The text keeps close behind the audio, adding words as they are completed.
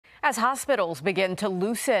As hospitals begin to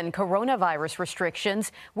loosen coronavirus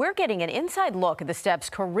restrictions, we're getting an inside look at the steps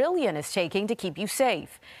Carilion is taking to keep you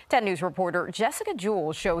safe. 10 News reporter Jessica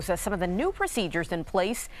Jewell shows us some of the new procedures in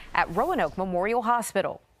place at Roanoke Memorial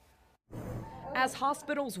Hospital. As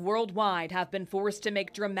hospitals worldwide have been forced to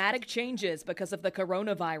make dramatic changes because of the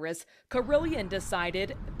coronavirus, Carilion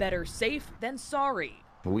decided better safe than sorry.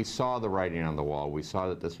 We saw the writing on the wall. We saw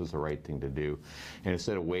that this was the right thing to do. And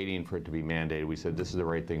instead of waiting for it to be mandated, we said this is the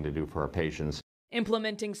right thing to do for our patients.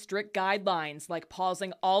 Implementing strict guidelines like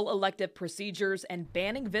pausing all elective procedures and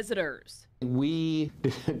banning visitors. We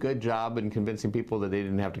did a good job in convincing people that they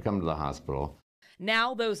didn't have to come to the hospital.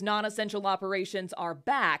 Now those non-essential operations are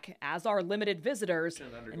back, as are limited visitors,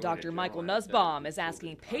 and Dr. Michael Nussbaum is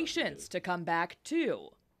asking patients to come back too.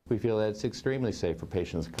 We feel that it's extremely safe for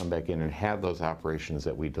patients to come back in and have those operations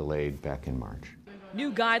that we delayed back in March.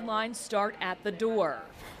 New guidelines start at the door.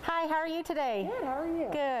 Hi, how are you today? Good, how are you?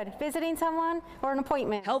 Good. Visiting someone or an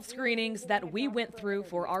appointment? Health screenings that we went through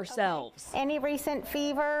for ourselves. Any recent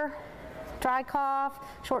fever, dry cough,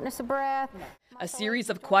 shortness of breath? A series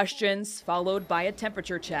of questions followed by a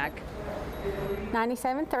temperature check.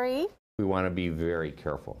 97.3. We want to be very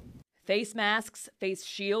careful. Face masks, face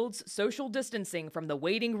shields, social distancing from the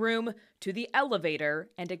waiting room to the elevator,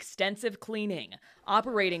 and extensive cleaning.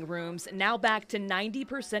 Operating rooms now back to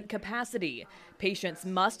 90% capacity. Patients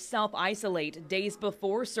must self-isolate days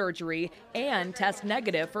before surgery and test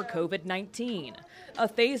negative for COVID-19. A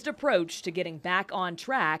phased approach to getting back on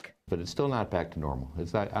track. But it's still not back to normal.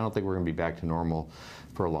 I don't think we're going to be back to normal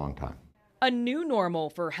for a long time. A new normal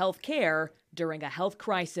for health care during a health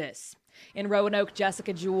crisis. In Roanoke,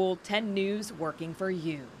 Jessica Jewell, 10 News, working for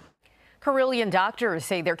you. Carilion doctors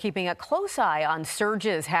say they're keeping a close eye on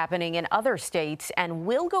surges happening in other states and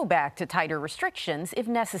will go back to tighter restrictions if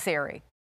necessary.